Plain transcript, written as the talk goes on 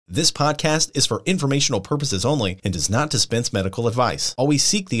This podcast is for informational purposes only and does not dispense medical advice. Always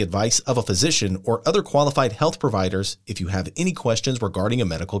seek the advice of a physician or other qualified health providers if you have any questions regarding a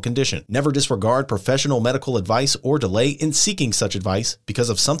medical condition. Never disregard professional medical advice or delay in seeking such advice because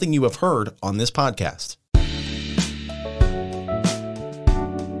of something you have heard on this podcast.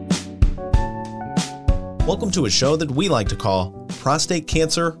 Welcome to a show that we like to call Prostate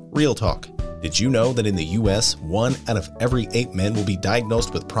Cancer Real Talk. Did you know that in the U.S., 1 out of every 8 men will be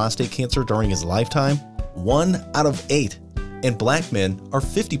diagnosed with prostate cancer during his lifetime? 1 out of 8. And black men are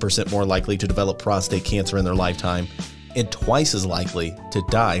 50% more likely to develop prostate cancer in their lifetime and twice as likely to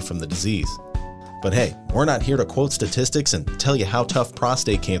die from the disease. But hey, we're not here to quote statistics and tell you how tough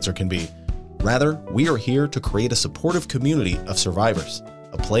prostate cancer can be. Rather, we are here to create a supportive community of survivors.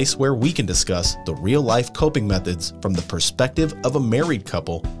 A place where we can discuss the real-life coping methods from the perspective of a married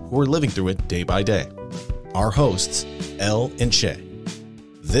couple who are living through it day by day. Our hosts, Elle and Shay.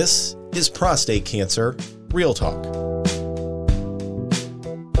 This is Prostate Cancer Real Talk.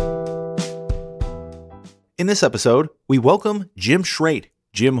 In this episode, we welcome Jim Schrate.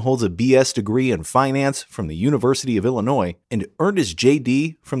 Jim holds a BS degree in finance from the University of Illinois and earned his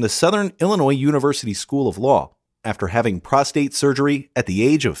JD from the Southern Illinois University School of Law. After having prostate surgery at the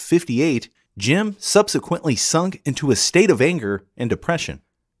age of 58, Jim subsequently sunk into a state of anger and depression.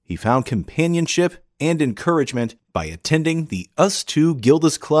 He found companionship and encouragement by attending the Us Two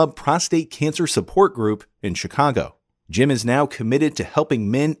Gilda's Club Prostate Cancer Support Group in Chicago. Jim is now committed to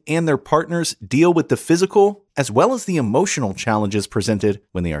helping men and their partners deal with the physical as well as the emotional challenges presented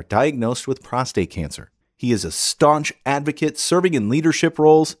when they are diagnosed with prostate cancer. He is a staunch advocate serving in leadership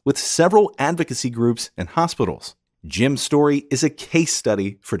roles with several advocacy groups and hospitals. Jim's story is a case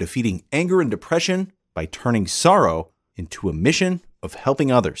study for defeating anger and depression by turning sorrow into a mission of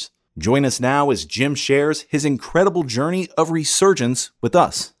helping others. Join us now as Jim shares his incredible journey of resurgence with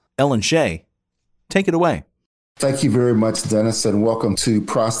us. Elle and Shay, take it away. Thank you very much, Dennis, and welcome to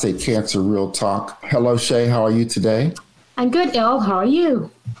Prostate Cancer Real Talk. Hello, Shay. How are you today? I'm good, Elle. How are you?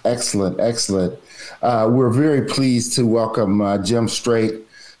 Excellent, excellent. We're very pleased to welcome Jim Schrate,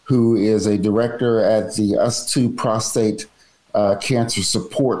 who is a director at the Us Two Prostate Cancer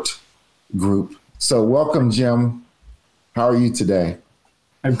Support Group. So welcome, Jim. How are you today?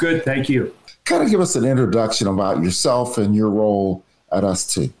 I'm good, thank you. Kind of give us an introduction about yourself and your role at Us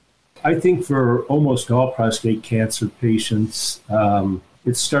Two. I think for almost all prostate cancer patients,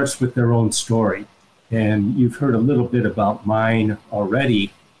 it starts with their own story. And you've heard a little bit about mine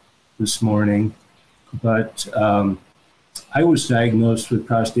already this morning, but I was diagnosed with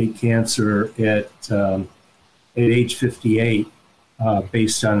prostate cancer at age 58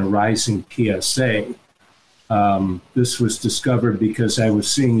 based on a rising PSA. This was discovered because I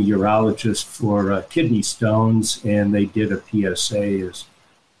was seeing a urologist for kidney stones, and they did a PSA as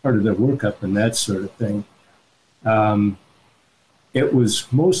part of their workup and that sort of thing. It was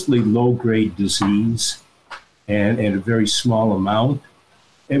mostly low-grade disease and a very small amount.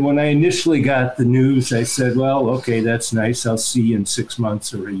 And when I initially got the news, I said, well, okay, that's nice. I'll see you in 6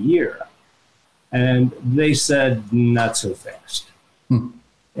 months or a year. And they said, not so fast.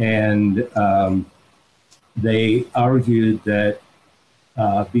 And they argued that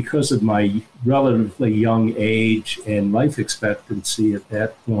because of my relatively young age and life expectancy at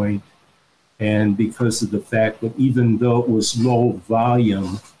that point, and because of the fact that even though it was low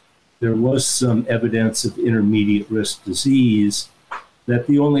volume, there was some evidence of intermediate risk disease, that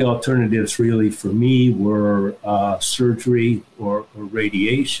the only alternatives really for me were surgery or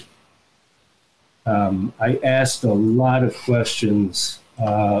radiation. I asked a lot of questions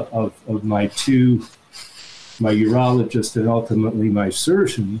of my urologist and ultimately my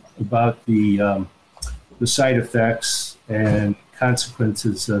surgeon about the side effects and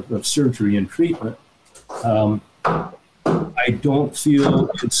consequences of surgery and treatment. I don't feel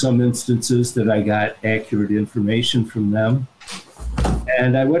in some instances that I got accurate information from them.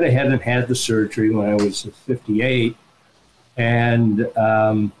 And I went ahead and had the surgery when I was 58. And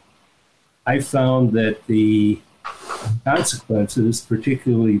I found that the consequences,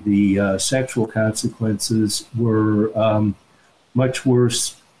 particularly the sexual consequences, were much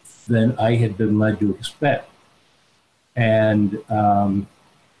worse than I had been led to expect. And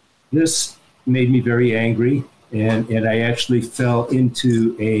this made me very angry, and I actually fell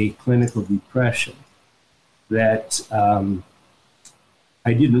into a clinical depression that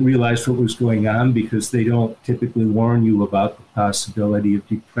I didn't realize what was going on because they don't typically warn you about the possibility of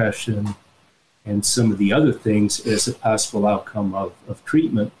depression and some of the other things as a possible outcome of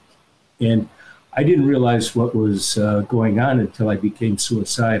treatment. And I didn't realize what was going on until I became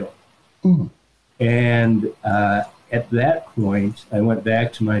suicidal. Mm. And at that point, I went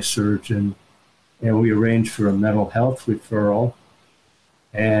back to my surgeon and we arranged for a mental health referral.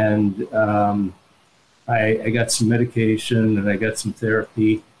 And I got some medication and I got some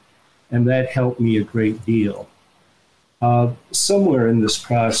therapy, and that helped me a great deal. Somewhere in this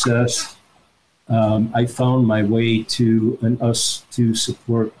process, I found my way to an US2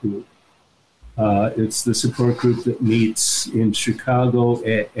 support group. It's the support group that meets in Chicago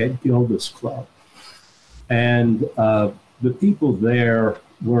at Gilda's Club. And the people there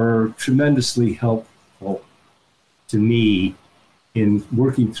were tremendously helpful to me in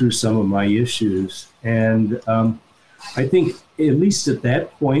working through some of my issues. And I think, at least at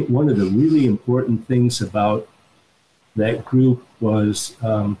that point, one of the really important things about that group was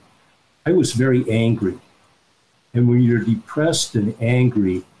I was very angry. And when you're depressed and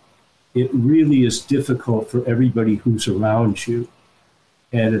angry, it really is difficult for everybody who's around you.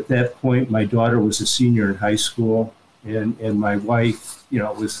 And at that point, my daughter was a senior in high school, and my wife,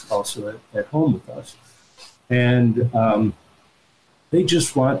 was also at home with us. And they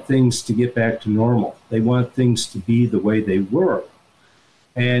just want things to get back to normal. They want things to be the way they were.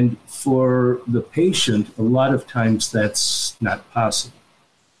 And for the patient, a lot of times that's not possible.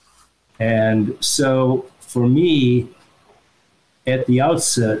 And so for me, at the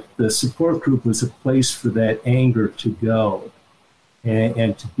outset, the support group was a place for that anger to go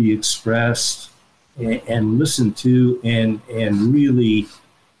and to be expressed and listened to and really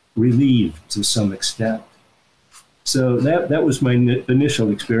relieved to some extent. So that was my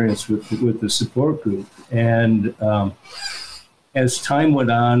initial experience with the support group. And as time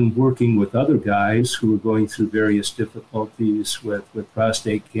went on, working with other guys who were going through various difficulties with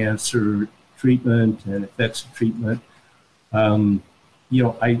prostate cancer treatment and effects of treatment,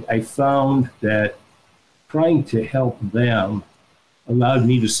 I found that trying to help them allowed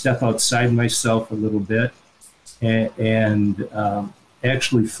me to step outside myself a little bit and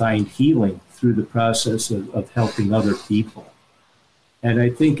actually find healing through the process of helping other people. And I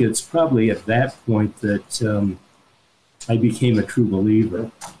think it's probably at that point that I became a true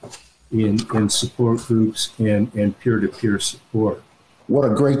believer in support groups and peer-to-peer support. What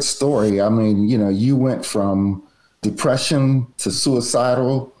a great story. I mean, you went from depression to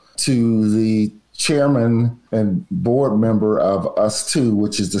suicidal to the chairman and board member of US2,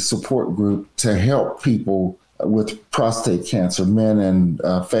 which is the support group to help people with prostate cancer, men and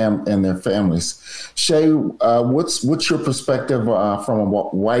their families. Shay, what's your perspective from a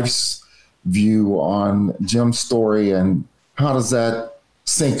wife's view on Jim's story, and how does that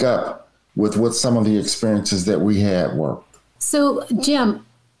sync up with what some of the experiences that we had were? So, Jim,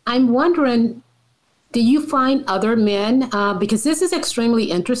 I'm wondering, do you find other men, because this is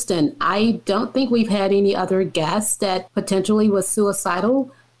extremely interesting. I don't think we've had any other guests that potentially was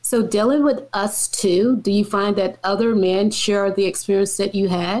suicidal. So dealing with US2, do you find that other men share the experience that you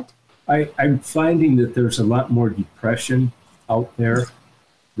had? I'm finding that there's a lot more depression out there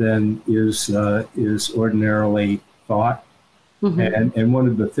than is ordinarily thought. Mm-hmm. And one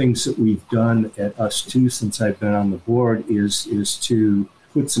of the things that we've done at US2 since I've been on the board is to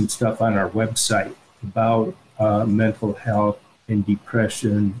put some stuff on our website about mental health and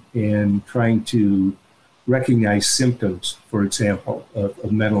depression and trying to recognize symptoms, for example,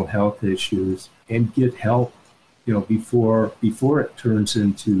 of mental health issues and get help, before it turns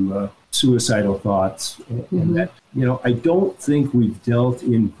into suicidal thoughts. Mm-hmm. And that, I don't think we've dealt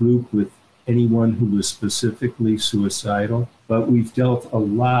in group with anyone who was specifically suicidal, but we've dealt a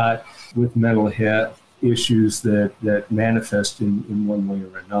lot with mental health issues that manifest in one way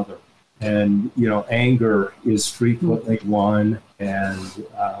or another. And, anger is frequently one. And,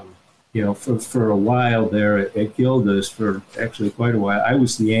 for a while there at Gilda's, for actually quite a while, I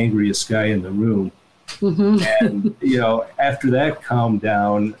was the angriest guy in the room. Mm-hmm. And, after that calmed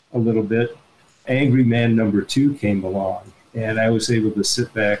down a little bit, Angry Man number 2 came along. And I was able to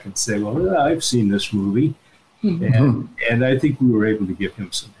sit back and say, well, I've seen this movie. Mm-hmm. And I think we were able to give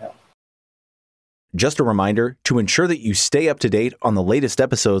him some help. Just a reminder, to ensure that you stay up to date on the latest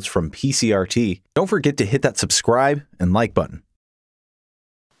episodes from PCRT, don't forget to hit that subscribe and like button.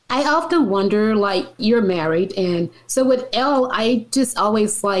 I often wonder, you're married, and so with Elle, I just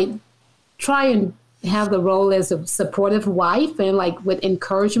always try and have the role as a supportive wife and with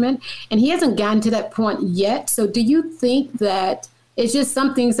encouragement, and he hasn't gotten to that point yet. So do you think that it's just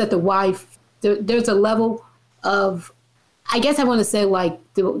some things that the wife, there's a level of, I guess I want to say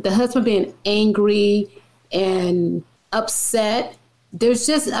the husband being angry and upset, there's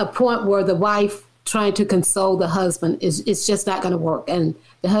just a point where the wife trying to console the husband it's just not going to work. And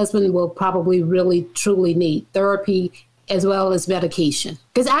the husband will probably really, truly need therapy as well as medication?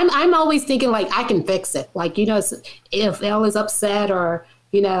 Because I'm always thinking like I can fix it. Like, if Elle is upset or,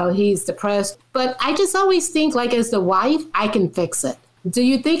 he's depressed. But I just always think like as the wife, I can fix it. Do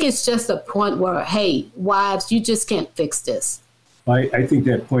you think it's just a point where, hey, wives, you just can't fix this? I think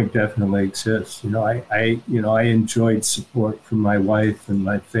that point definitely exists. I enjoyed support from my wife and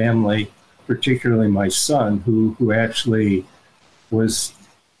my family, particularly my son, who actually was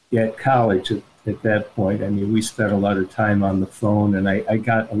at college at that point. I mean, we spent a lot of time on the phone, and I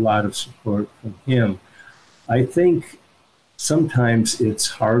got a lot of support from him. I think sometimes it's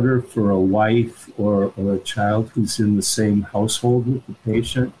harder for a wife or a child who's in the same household with the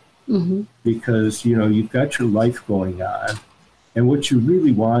patient, because, you've got your life going on. And what you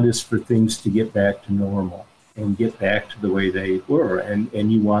really want is for things to get back to normal and get back to the way they were. And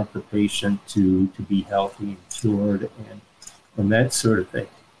you want the patient to be healthy and cured and that sort of thing.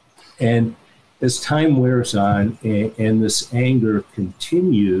 And as time wears on and this anger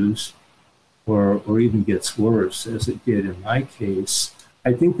continues or even gets worse, as it did in my case,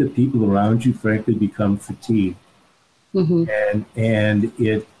 I think that people around you, frankly, become fatigued. And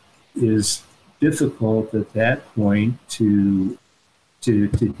it is difficult at that point to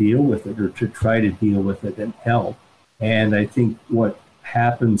deal with it or to try to deal with it and help. And I think what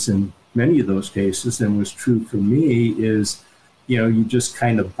happens in many of those cases, and was true for me, is, you just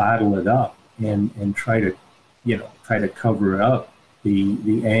kind of bottle it up and try to cover up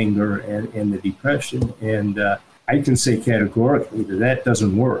the anger and the depression. And I can say categorically that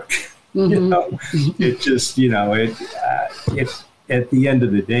doesn't work. It just, it at the end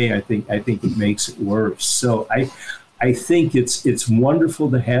of the day, I think it makes it worse. So I think it's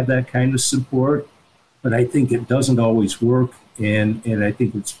wonderful to have that kind of support, but I think it doesn't always work, and I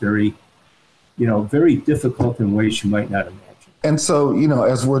think it's very, very difficult in ways you might not imagine. And so,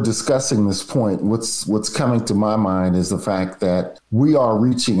 as we're discussing this point, what's coming to my mind is the fact that we are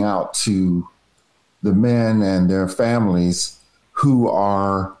reaching out to the men and their families who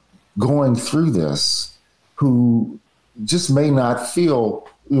are going through this, who just may not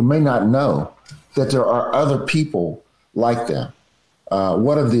know that there are other people like them.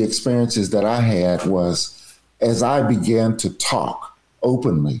 One of the experiences that I had was as I began to talk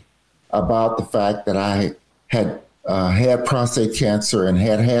openly about the fact that I had had prostate cancer and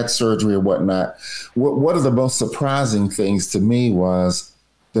had surgery or whatnot, one of the most surprising things to me was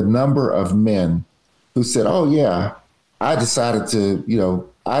the number of men who said, oh yeah, I decided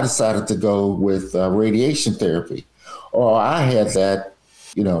to go with radiation therapy, or I had that,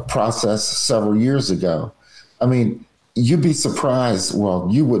 process several years ago. I mean, you'd be surprised. Well,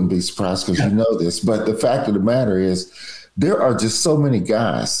 you wouldn't be surprised because you know this, but the fact of the matter is there are just so many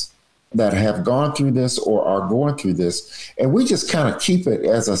guys that have gone through this or are going through this, and we just kind of keep it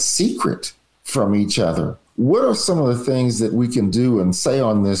as a secret from each other. What are some of the things that we can do and say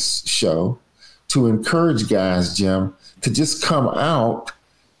on this show to encourage guys, Jim, to just come out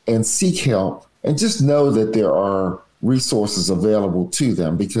and seek help and just know that there are resources available to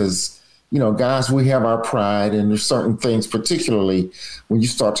them? Because, guys, we have our pride, and there's certain things, particularly when you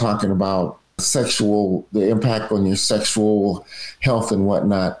start talking about the impact on your sexual health and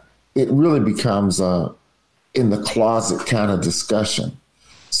whatnot, it really becomes a in the closet kind of discussion.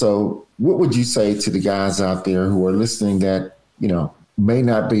 So what would you say to the guys out there who are listening that, may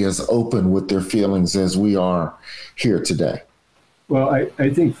not be as open with their feelings as we are here today? Well, I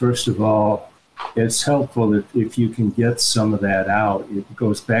think, first of all, it's helpful if you can get some of that out. It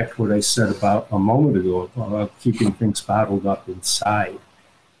goes back to what I said about a moment ago about keeping things bottled up inside.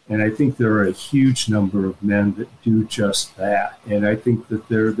 And I think there are a huge number of men that do just that. And I think that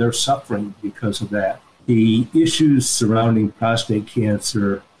they're suffering because of that. The issues surrounding prostate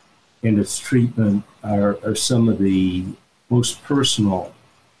cancer and its treatment are some of the most personal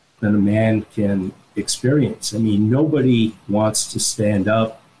that a man can experience. I mean, nobody wants to stand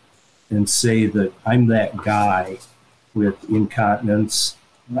up and say that I'm that guy with incontinence,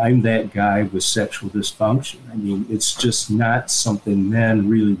 I'm that guy with sexual dysfunction. I mean, it's just not something men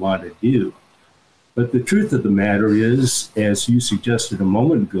really want to do. But the truth of the matter is, as you suggested a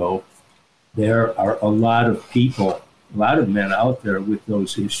moment ago, there are a lot of people, a lot of men out there with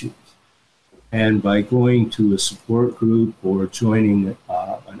those issues. And by going to a support group or joining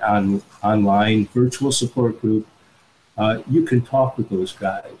an online virtual support group, you can talk with those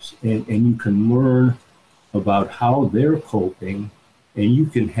guys and you can learn about how they're coping, and you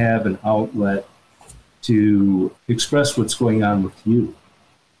can have an outlet to express what's going on with you.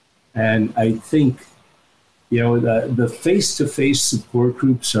 And I think, the face-to-face support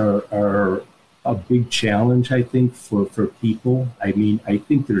groups are a big challenge, I think, for people. I mean, I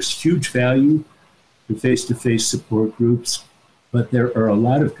think there's huge value the face-to-face support groups, but there are a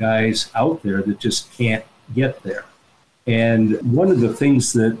lot of guys out there that just can't get there. And one of the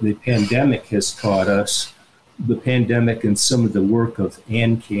things that the pandemic has taught us, the pandemic and some of the work of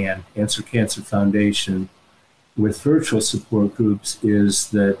ANCAN, Answer Cancer Foundation, with virtual support groups, is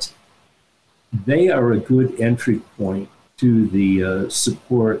that they are a good entry point to the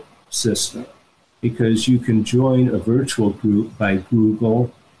support system, because you can join a virtual group by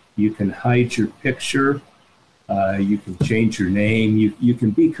Google, you can hide your picture, you can change your name, you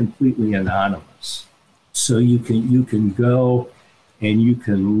can be completely anonymous. So you can go and you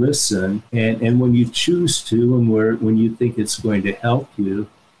can listen, and when you choose to, and when you think it's going to help you,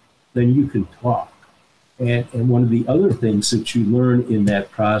 then you can talk. And one of the other things that you learn in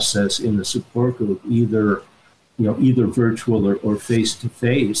that process in the support group, either virtual or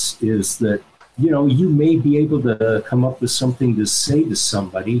face-to-face, is that, you may be able to come up with something to say to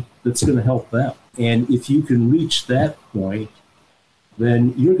somebody that's going to help them. And if you can reach that point,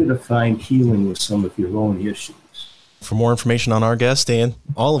 then you're going to find healing with some of your own issues. For more information on our guest and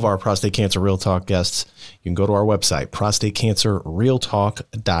all of our Prostate Cancer Real Talk guests, you can go to our website,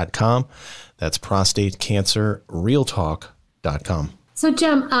 prostatecancerrealtalk.com. That's prostatecancerrealtalk.com. So,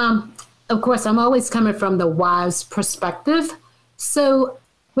 Jim, of course, I'm always coming from the wife's perspective. So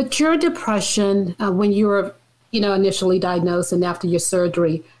with your depression, when you were, initially diagnosed and after your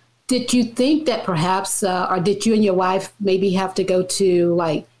surgery, did you think that perhaps, or did you and your wife maybe have to go to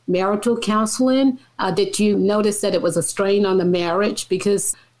like marital counseling? Did you notice that it was a strain on the marriage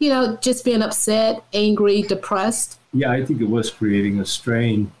because, just being upset, angry, depressed? Yeah, I think it was creating a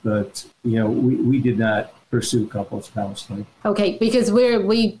strain, but, we did not pursue couples counseling. Okay, because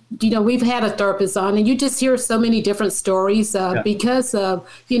we've had a therapist on, and you just hear so many different stories because of,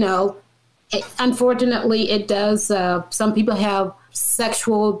 unfortunately it does, some people have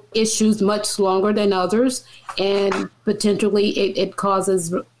sexual issues much longer than others, and potentially it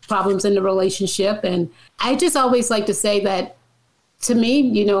causes problems in the relationship. And I just always like to say that, to me,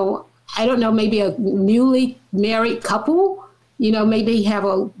 I don't know, maybe a newly married couple, maybe have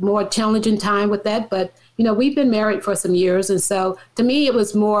a more challenging time with that. But, we've been married for some years. And so to me, it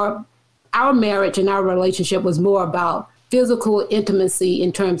was more, our marriage and our relationship was more about physical intimacy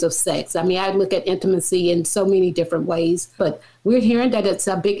in terms of sex. I mean, I look at intimacy in so many different ways, but we're hearing that it's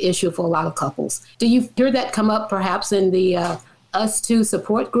a big issue for a lot of couples. Do you hear that come up perhaps in the Us Two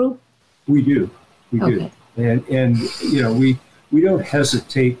support group? We do. We do. And we don't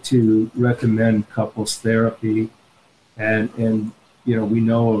hesitate to recommend couples therapy. And we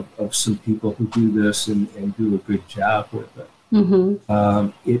know of some people who do this and do a good job with it.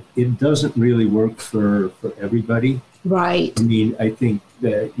 Mm-hmm. It doesn't really work for everybody. Right. I mean, I think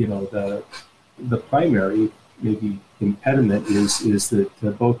that, the primary maybe impediment is that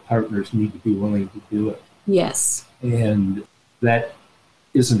both partners need to be willing to do it. Yes. And that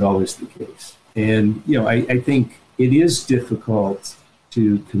isn't always the case. And, I think it is difficult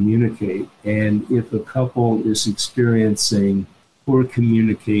to communicate. And if a couple is experiencing poor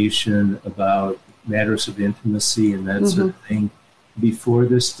communication about matters of intimacy and that sort of thing before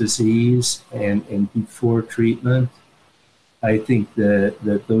this disease and before treatment, I think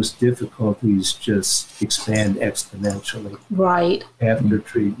that those difficulties just expand exponentially after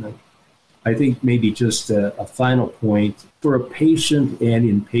treatment. I think maybe just a final point, for a patient and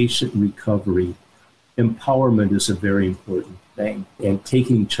in patient recovery, empowerment is a very important thing, and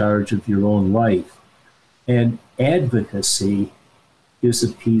taking charge of your own life. And advocacy is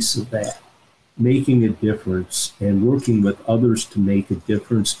a piece of that. Making a difference and working with others to make a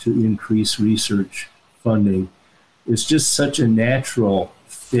difference to increase research funding is just such a natural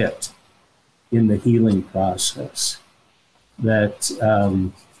fit in the healing process that,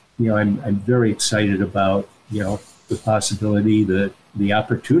 I'm very excited about, the possibility that the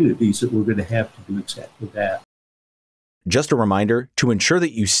opportunities that we're going to have to do exactly that. Just a reminder, to ensure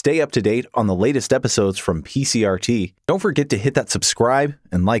that you stay up to date on the latest episodes from PCRT, don't forget to hit that subscribe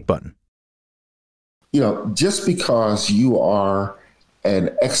and like button. Just because you are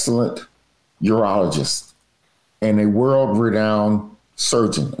an excellent urologist and a world-renowned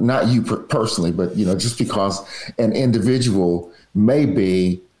surgeon, not you personally, but, just because an individual may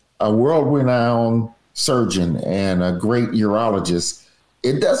be a world-renowned surgeon and a great urologist,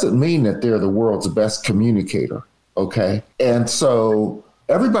 it doesn't mean that they're the world's best communicator. Okay. And so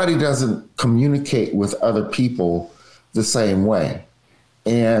everybody doesn't communicate with other people the same way.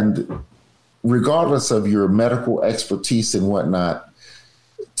 And regardless of your medical expertise and whatnot,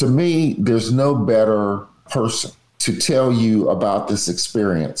 to me, there's no better person to tell you about this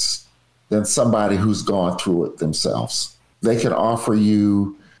experience than somebody who's gone through it themselves. They can offer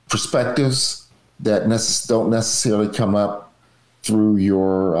you perspectives that don't necessarily come up through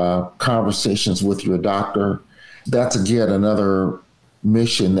your conversations with your doctor. That's, again, another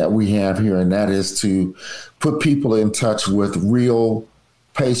mission that we have here, and that is to put people in touch with real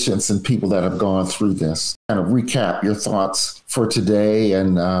patients and people that have gone through this. Kind of recap your thoughts for today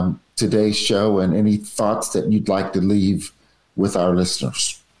and today's show, and any thoughts that you'd like to leave with our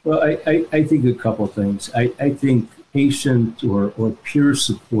listeners. Well, I think a couple things. I think patient or peer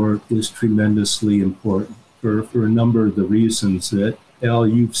support is tremendously important for a number of the reasons that, Al,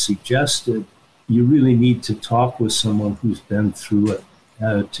 you've suggested. You really need to talk with someone who's been through it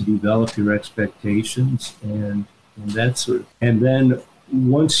to develop your expectations and that sort of. And then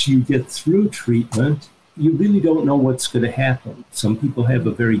once you get through treatment, you really don't know what's going to happen. Some people have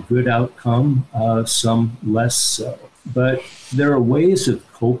a very good outcome, some less so. But there are ways of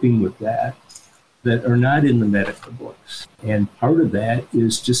coping with that are not in the medical books. And part of that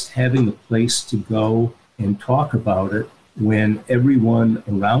is just having a place to go and talk about it when everyone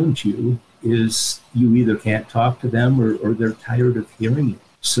around you is, you either can't talk to them or they're tired of hearing it.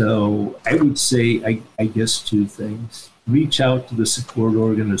 So I would say, I guess, two things. Reach out to the support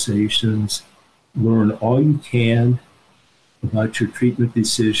organizations, learn all you can about your treatment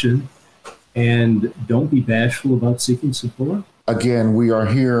decision, and don't be bashful about seeking support. Again, we are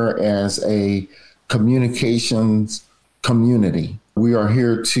here as a communications community. We are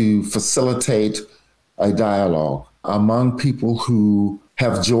here to facilitate a dialogue among people who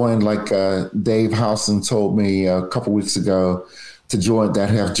have joined, like Dave Howson told me a couple weeks ago, that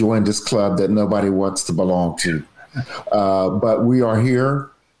have joined this club that nobody wants to belong to. But we are here,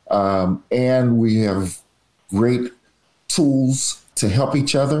 and we have great tools to help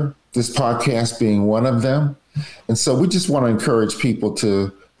each other, this podcast being one of them. And so we just want to encourage people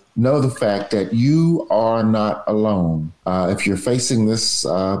to know the fact that you are not alone if you're facing this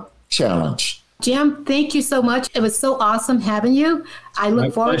challenge. Jim, thank you so much. It was so awesome having you. I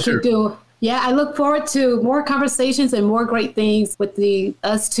look forward to more conversations and more great things with the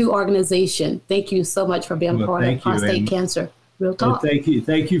US2 organization. Thank you so much for being part of prostate cancer. Real talk. Thank you.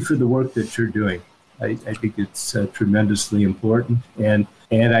 Thank you for the work that you're doing. I think it's tremendously important. And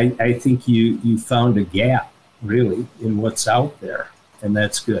I think you found a gap, really, in what's out there. And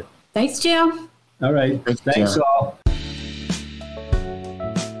that's good. Thanks, Jim. All right. Thanks all.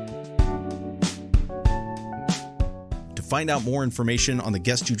 To find out more information on the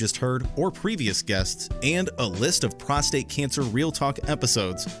guest you just heard or previous guests and a list of Prostate Cancer Real Talk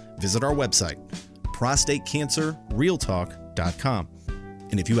episodes, visit our website, prostatecancerrealtalk.com.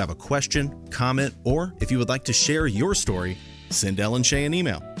 And if you have a question, comment, or if you would like to share your story, send Elle and Shay an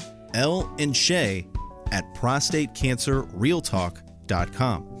email,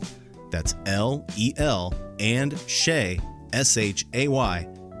 ellandshay@prostatecancerrealtalk.com. That's LEL and Shay, SHAY,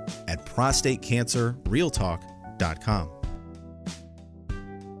 @prostatecancerrealtalk.com.